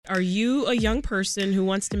Are you a young person who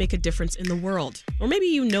wants to make a difference in the world? Or maybe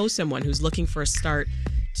you know someone who's looking for a start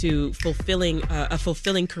to fulfilling a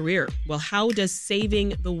fulfilling career. Well, how does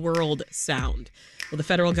saving the world sound? Well, the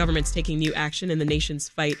federal government's taking new action in the nation's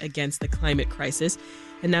fight against the climate crisis.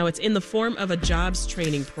 And now it's in the form of a jobs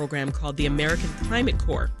training program called the American Climate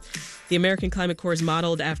Corps. The American Climate Corps is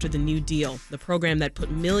modeled after the New Deal, the program that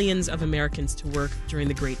put millions of Americans to work during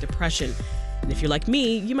the Great Depression. And if you're like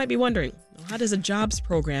me, you might be wondering, how does a jobs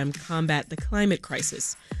program combat the climate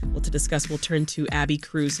crisis? Well, to discuss, we'll turn to Abby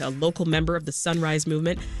Cruz, a local member of the Sunrise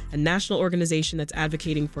Movement, a national organization that's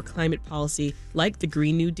advocating for climate policy like the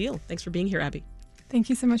Green New Deal. Thanks for being here, Abby. Thank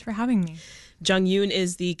you so much for having me. Jung Yoon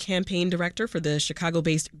is the campaign director for the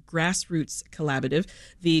Chicago-based Grassroots Collaborative.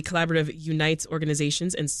 The collaborative unites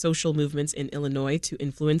organizations and social movements in Illinois to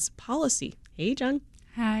influence policy. Hey, Jung.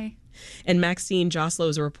 Hi. And Maxine Joslow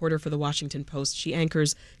is a reporter for the Washington Post. She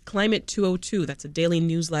anchors Climate 202. That's a daily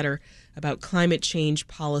newsletter about climate change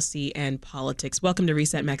policy and politics. Welcome to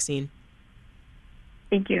Reset, Maxine.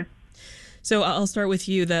 Thank you. So I'll start with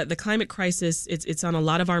you. The climate crisis, it's on a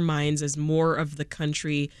lot of our minds as more of the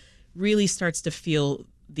country really starts to feel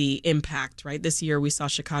the impact, right? This year we saw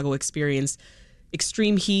Chicago experience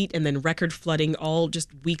extreme heat and then record flooding all just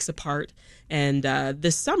weeks apart. And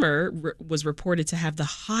this summer was reported to have the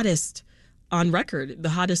hottest on record, the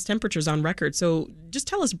hottest temperatures on record. So just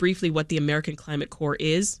tell us briefly what the American Climate Corps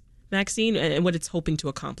is, Maxine, and what it's hoping to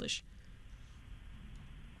accomplish.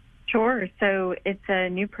 Sure. So it's a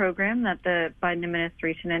new program that the Biden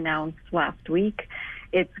administration announced last week.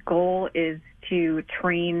 Its goal is to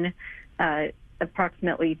train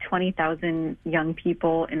approximately 20,000 young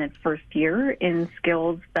people in its first year in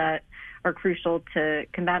skills that are crucial to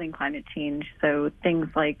combating climate change. So things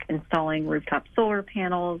like installing rooftop solar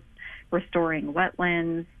panels, restoring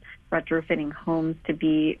wetlands, retrofitting homes to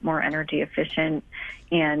be more energy efficient.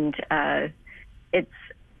 And it's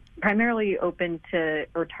primarily open to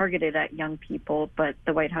or targeted at young people, but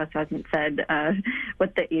the White House hasn't said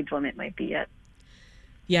what the age limit might be yet.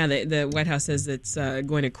 Yeah, the White House says it's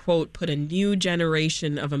going to, quote, put a new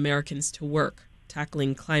generation of Americans to work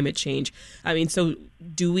tackling climate change. I mean, so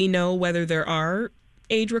do we know whether there are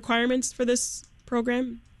age requirements for this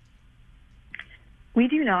program? We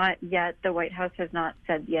do not yet. The White House has not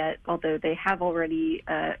said yet, although they have already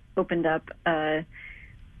opened up an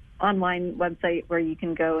online website where you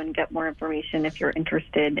can go and get more information if you're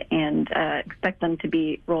interested, and expect them to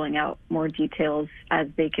be rolling out more details as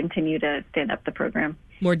they continue to stand up the program.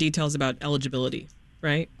 More details about eligibility,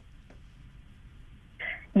 right?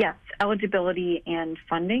 Yes, eligibility and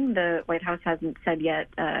funding. The White House hasn't said yet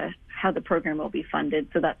how the program will be funded,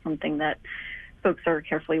 so that's something that folks are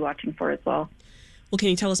carefully watching for as well. Well, can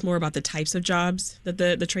you tell us more about the types of jobs that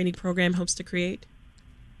the training program hopes to create?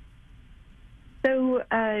 So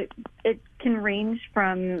it can range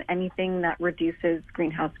from anything that reduces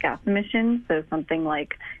greenhouse gas emissions, so something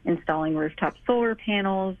like installing rooftop solar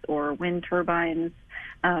panels or wind turbines,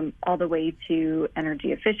 all the way to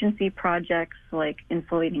energy efficiency projects like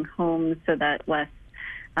insulating homes so that less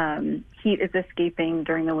heat is escaping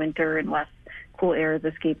during the winter and less cool air is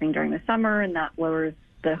escaping during the summer, and that lowers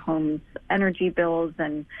the home's energy bills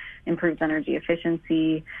and improves energy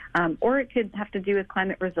efficiency. Or it could have to do with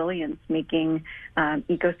climate resilience, making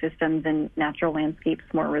ecosystems and natural landscapes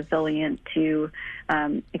more resilient to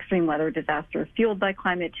extreme weather disasters fueled by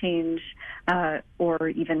climate change, or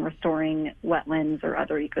even restoring wetlands or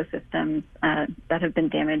other ecosystems that have been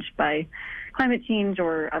damaged by climate change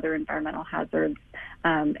or other environmental hazards.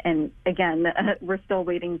 And again, we're still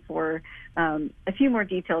waiting for a few more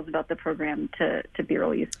details about the program to be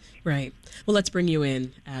released. Right. Well, let's bring you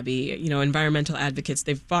in, Abby. You know, environmental advocates,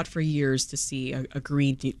 they've fought for years to see a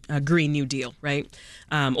Green New Deal, right?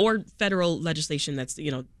 Or federal legislation that's,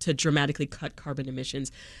 to dramatically cut carbon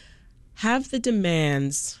emissions. Have the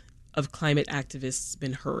demands of climate activists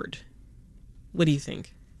been heard? What do you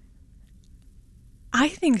think? I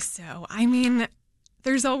think so. I mean,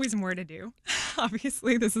 there's always more to do.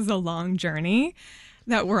 Obviously, this is a long journey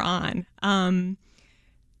that we're on.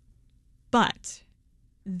 But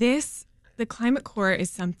the Climate Corps is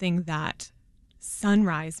something that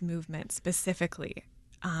Sunrise Movement specifically,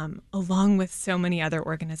 along with so many other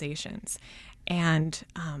organizations and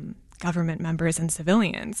government members and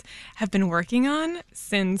civilians, have been working on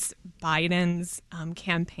since Biden's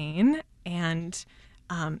campaign and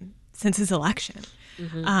since his election.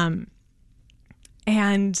 Mm-hmm.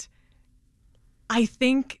 And I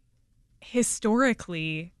think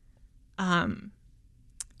historically,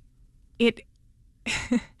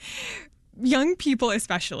 young people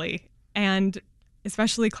especially, and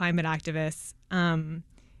especially climate activists,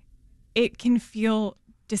 it can feel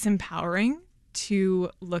disempowering to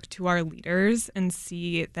look to our leaders and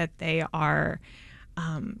see that they are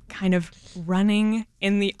kind of running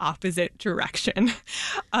in the opposite direction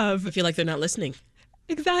of. I feel like they're not listening.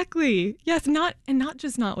 Exactly. Yes, not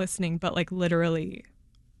just not listening, but like literally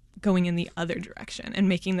going in the other direction and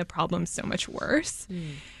making the problem so much worse.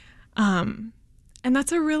 And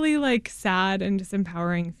that's a really like sad and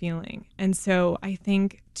disempowering feeling. And so I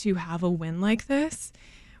think to have a win like this,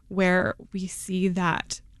 where we see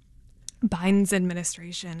that Biden's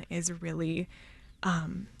administration is really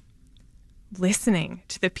listening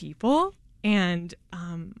to the people and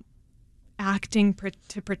acting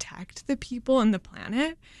to protect the people and the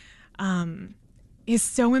planet, is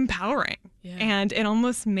so empowering. Yeah. And it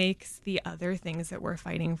almost makes the other things that we're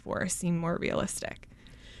fighting for seem more realistic.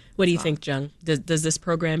 What do you think, Jung? Does this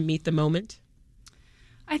program meet the moment?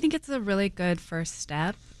 I think it's a really good first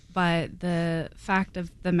step, but the fact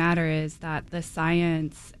of the matter is that the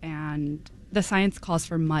science calls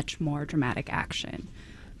for much more dramatic action.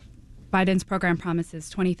 Biden's program promises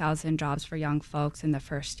 20,000 jobs for young folks in the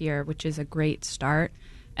first year, which is a great start.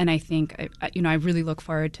 And I think, I really look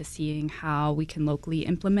forward to seeing how we can locally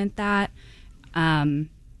implement that.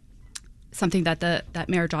 Something that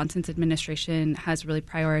Mayor Johnson's administration has really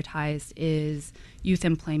prioritized is youth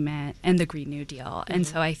employment and the Green New Deal. Mm-hmm. And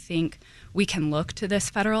so I think we can look to this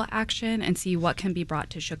federal action and see what can be brought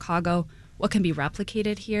to Chicago, what can be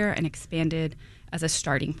replicated here and expanded as a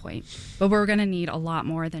starting point. But we're going to need a lot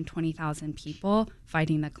more than 20,000 people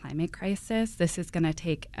fighting the climate crisis. This is going to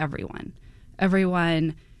take everyone,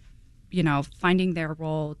 finding their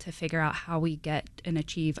role to figure out how we get and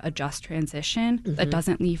achieve a just transition that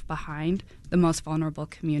doesn't leave behind the most vulnerable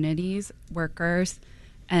communities, workers,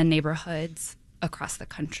 and neighborhoods across the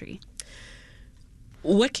country.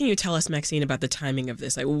 What can you tell us, Maxine, about the timing of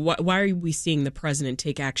this? Why are we seeing the president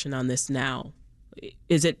take action on this now?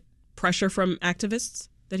 Is it pressure from activists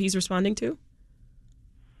that he's responding to?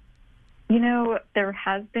 There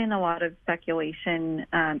has been a lot of speculation,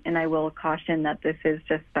 and I will caution that this is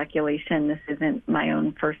just speculation. This isn't my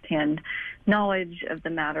own firsthand knowledge of the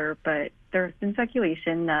matter, but there's been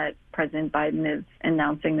speculation that President Biden is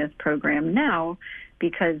announcing this program now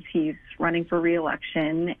because he's running for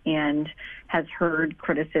re-election and has heard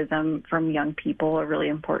criticism from young people, a really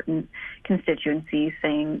important constituency,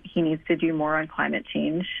 saying he needs to do more on climate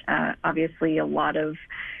change. Obviously, a lot of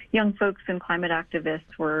young folks and climate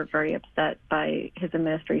activists were very upset by his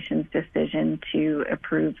administration's decision to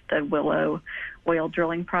approve the Willow oil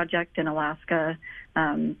drilling project in Alaska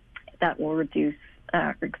that will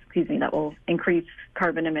that will increase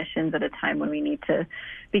carbon emissions at a time when we need to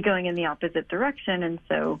be going in the opposite direction. And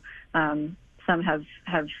so some have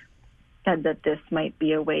said that this might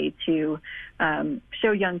be a way to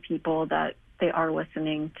show young people that they are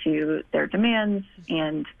listening to their demands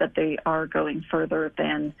and that they are going further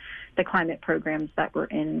than the climate programs that were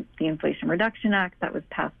in the Inflation Reduction Act that was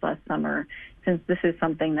passed last summer, since this is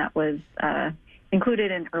something that was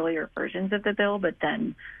included in earlier versions of the bill, but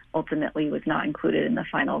then ultimately was not included in the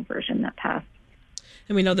final version that passed.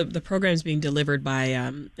 And we know that the program is being delivered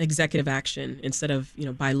by executive action instead of,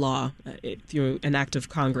 by law through an act of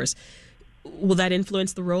Congress. Will that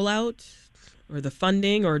influence the rollout or the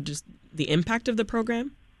funding or just the impact of the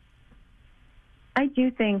program? I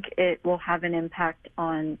do think it will have an impact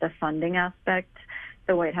on the funding aspect.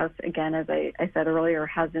 The White House, again, as I said earlier,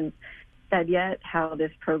 hasn't said yet how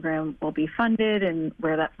this program will be funded and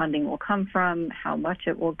where that funding will come from, how much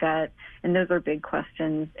it will get. And those are big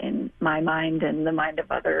questions in my mind and the mind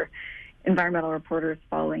of other environmental reporters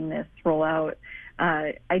following this rollout.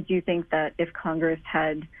 I do think that if Congress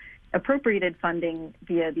had appropriated funding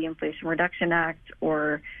via the Inflation Reduction Act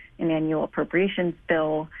or an annual appropriations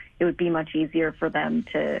bill, it would be much easier for them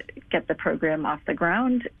to get the program off the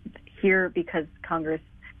ground. Here, because Congress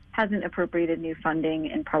hasn't appropriated new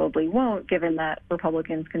funding and probably won't, given that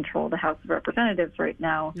Republicans control the House of Representatives right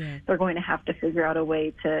now, they're going to have to figure out a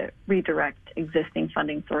way to redirect existing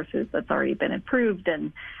funding sources that's already been approved,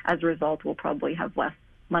 and as a result, we'll probably have less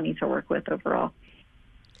money to work with overall.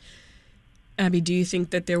 Abby, do you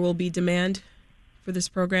think that there will be demand for this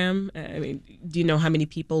program? I mean, do you know how many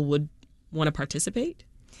people would want to participate?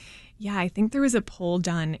 Yeah, I think there was a poll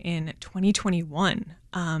done in 2021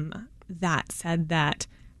 that said that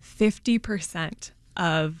 50%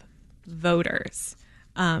 of voters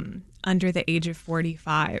under the age of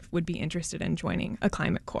 45 would be interested in joining a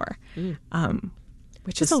climate corps,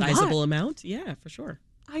 which is a sizable amount. Yeah, for sure.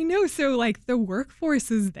 I know. So like the workforce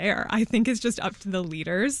is there. I think it's just up to the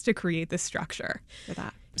leaders to create the structure for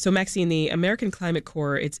that. So Maxine, the American Climate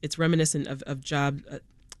Corps, it's reminiscent of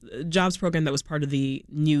jobs program that was part of the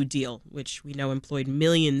New Deal, which we know employed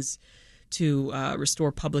millions to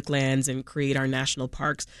restore public lands and create our national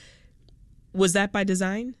parks. Was that by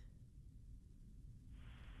design?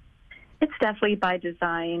 It's definitely by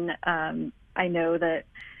design. I know that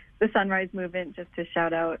the Sunrise Movement, just to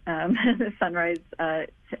shout out the Sunrise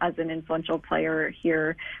as an influential player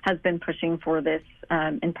here, has been pushing for this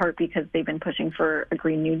in part because they've been pushing for a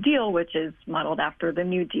Green New Deal, which is modeled after the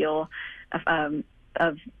New Deal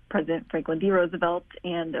of President Franklin D. Roosevelt.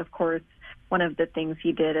 And, of course, one of the things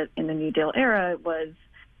he did in the New Deal era was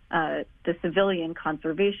the Civilian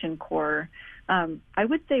Conservation Corps. I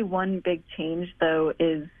would say one big change, though,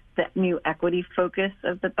 is the new equity focus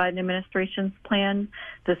of the Biden administration's plan.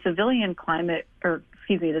 The Civilian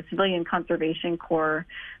Conservation Corps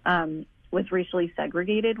was racially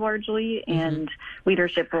segregated largely, and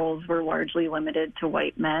leadership roles were largely limited to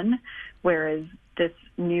white men, whereas this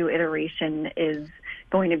new iteration is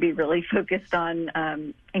going to be really focused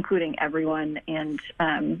on including everyone and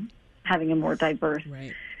having a more diverse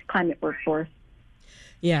climate workforce.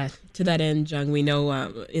 Yeah, to that end, Jung, we know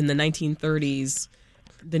in the 1930s,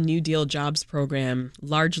 the New Deal jobs program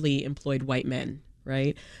largely employed white men,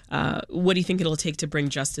 right? What do you think it'll take to bring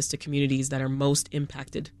justice to communities that are most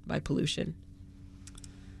impacted by pollution?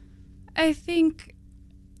 I think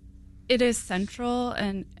it is central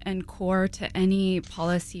and core to any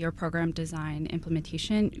policy or program design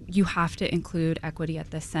implementation. You have to include equity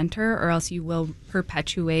at the center, or else you will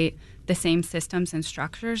perpetuate the same systems and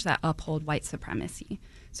structures that uphold white supremacy.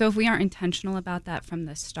 So if we aren't intentional about that from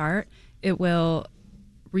the start, it will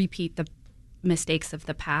repeat the mistakes of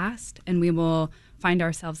the past, and we will find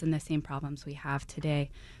ourselves in the same problems we have today.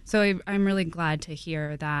 So I'm really glad to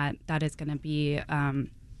hear that that is going to be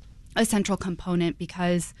a central component,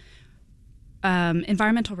 because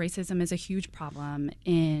environmental racism is a huge problem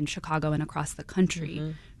in Chicago and across the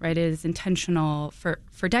country, right? It is intentional for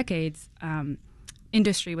decades.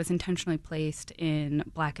 Industry was intentionally placed in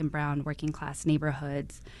Black and brown working class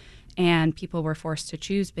neighborhoods, and people were forced to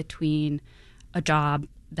choose between a job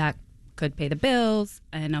that could pay the bills,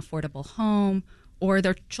 an affordable home, or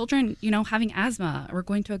their children, having asthma, or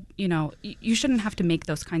going to, you shouldn't have to make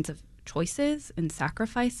those kinds of choices and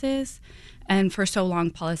sacrifices. And for so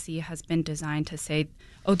long, policy has been designed to say,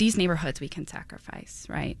 oh, these neighborhoods we can sacrifice,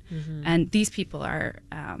 right? And these people are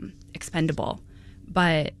expendable.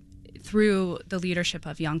 But through the leadership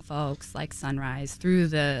of young folks like Sunrise, through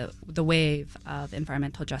the wave of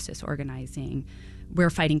environmental justice organizing, we're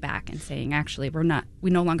fighting back and saying, actually, we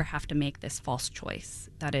no longer have to make this false choice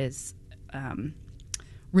that is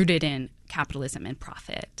rooted in capitalism and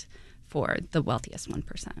profit for the wealthiest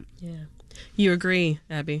 1%. Yeah. You agree,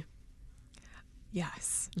 Abby?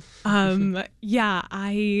 Yes. Yeah,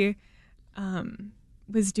 I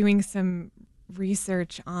was doing some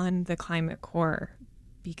research on the Climate Corps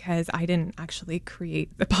because I didn't actually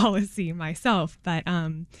create the policy myself, but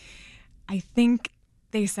I think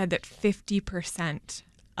they said that 50%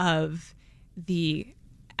 of the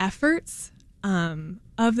efforts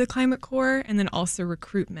of the Climate Corps, and then also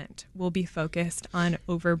recruitment, will be focused on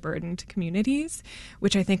overburdened communities,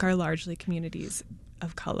 which I think are largely communities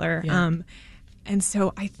of color. Yeah. And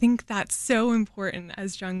so I think that's so important,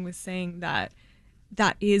 as Jung was saying, that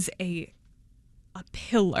is a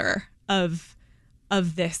pillar of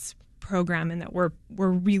this program, and that we're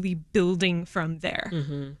really building from there.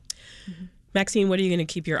 Maxine, what are you going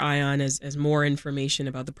to keep your eye on as more information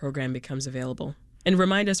about the program becomes available? And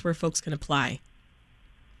remind us where folks can apply.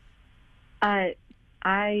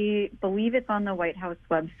 I believe it's on the White House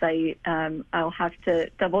website. I'll have to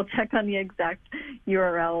double check on the exact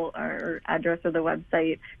URL or address of the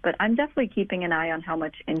website, but I'm definitely keeping an eye on how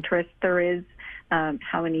much interest there is,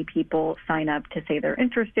 how many people sign up to say they're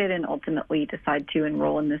interested and ultimately decide to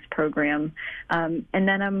enroll in this program. And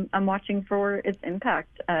then I'm watching for its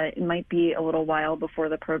impact. It might be a little while before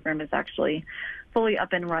the program is actually fully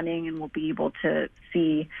up and running, and we'll be able to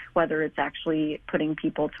see whether it's actually putting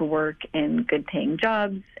people to work in good paying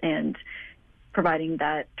jobs and providing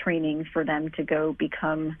that training for them to go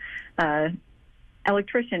become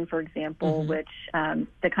electrician, for example, which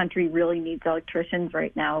the country really needs electricians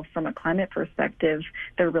right now from a climate perspective.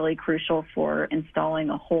 They're really crucial for installing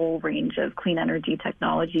a whole range of clean energy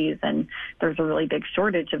technologies, and there's a really big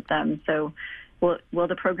shortage of them. So will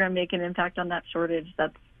the program make an impact on that shortage?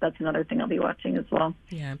 That's another thing I'll be watching as well.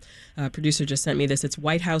 Yeah. Producer just sent me this. It's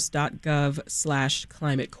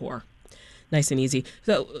whitehouse.gov/climatecorps. Nice and easy.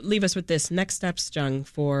 So leave us with this. Next steps, Jung,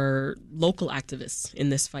 for local activists in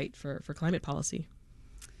this fight for climate policy.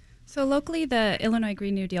 So locally, the Illinois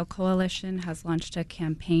Green New Deal Coalition has launched a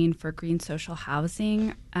campaign for green social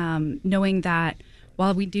housing, knowing that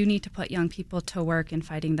while we do need to put young people to work in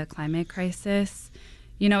fighting the climate crisis,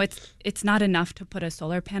 you know, it's not enough to put a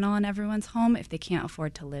solar panel on everyone's home if they can't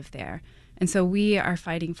afford to live there. And so we are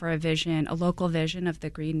fighting for a local vision of the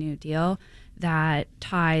Green New Deal that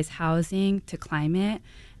ties housing to climate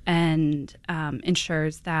and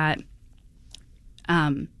ensures that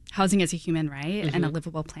housing is a human right and a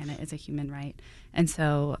livable planet is a human right. And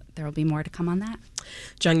so there will be more to come on that.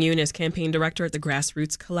 Jung Yoon is campaign director at the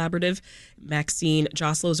Grassroots Collaborative. Maxine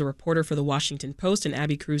Joslow is a reporter for the Washington Post, and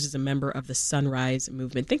Abby Cruz is a member of the Sunrise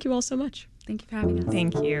Movement. Thank you all so much. Thank you for having us.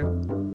 Thank you.